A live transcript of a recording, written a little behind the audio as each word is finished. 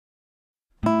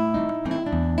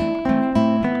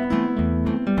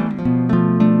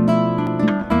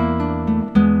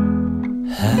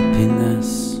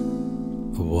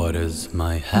was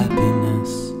my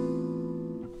happiness.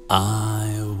 I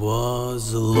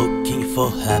was looking for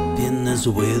happiness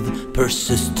with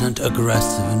persistent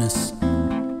aggressiveness.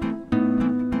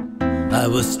 I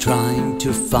was trying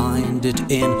to find it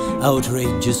in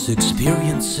outrageous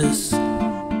experiences.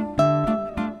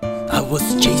 I was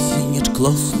chasing it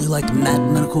closely like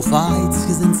madman who fights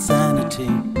his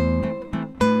insanity.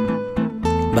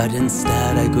 But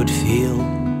instead I could feel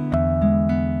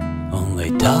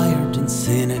only tired and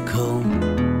cynical.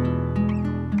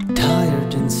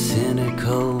 Tired and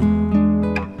cynical.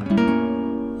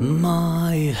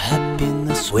 My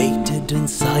happiness waited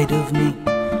inside of me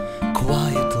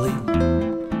quietly.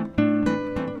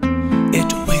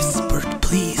 It whispered,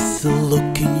 please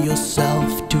look in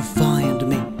yourself to find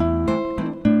me.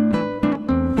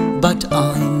 But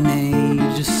I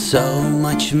made so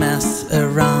much mess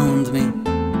around me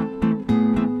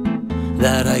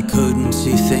that I couldn't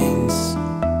see things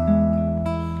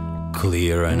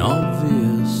clear and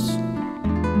obvious.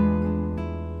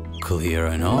 Clear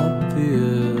and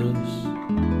obvious.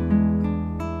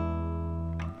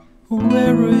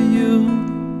 Where are you,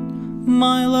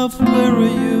 my love, where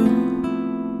are you?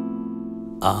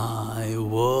 I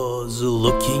was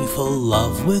looking for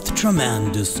love with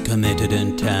tremendous committed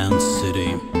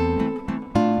intensity.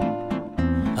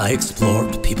 I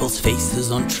explored people's faces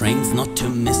on trains not to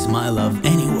miss my love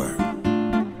anywhere.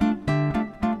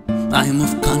 I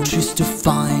moved countries to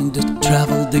find it,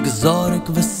 traveled exotic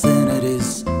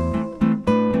vicinities.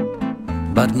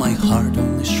 But my heart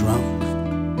only shrunk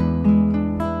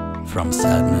from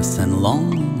sadness and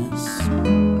loneliness.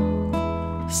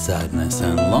 Sadness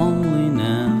and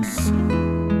loneliness.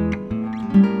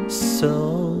 So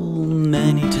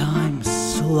many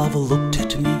times love looked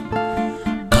at me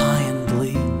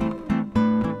kindly.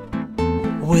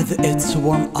 With its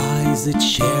warm eyes it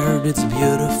shared its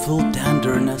beautiful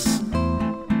tenderness.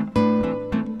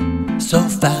 So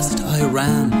fast I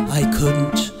ran I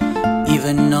couldn't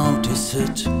even notice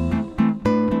it.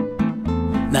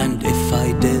 And if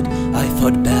I did, I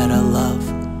thought better love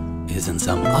is in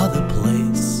some other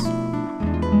place.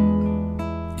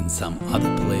 In some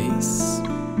other place.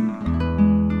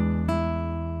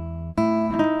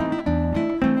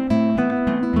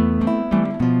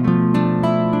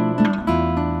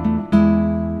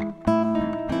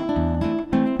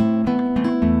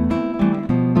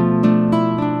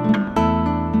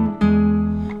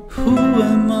 Who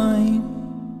am I?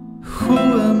 Who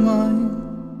am I?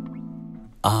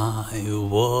 I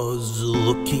was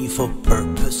looking for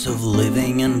purpose of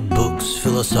living and books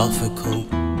philosophical.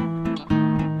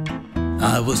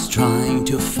 I was trying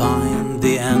to find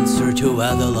the answer to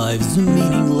whether life's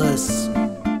meaningless.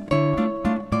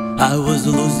 I was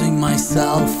losing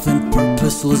myself in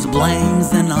purposeless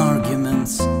blames and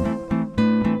arguments.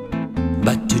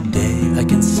 But today I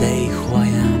can say who I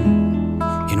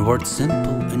am in words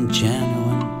simple and genuine.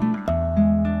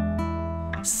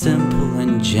 Simple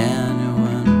and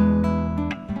genuine.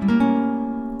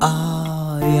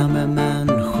 I am a man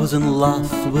who's in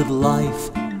love with life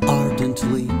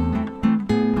ardently.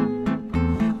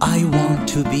 I want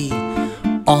to be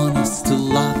honest,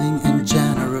 loving and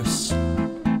generous,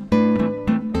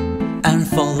 and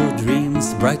follow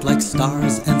dreams bright like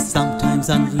stars and sometimes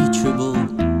unreachable.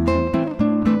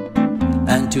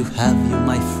 And to have you,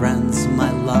 my friends,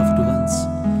 my loved ones,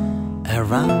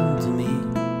 around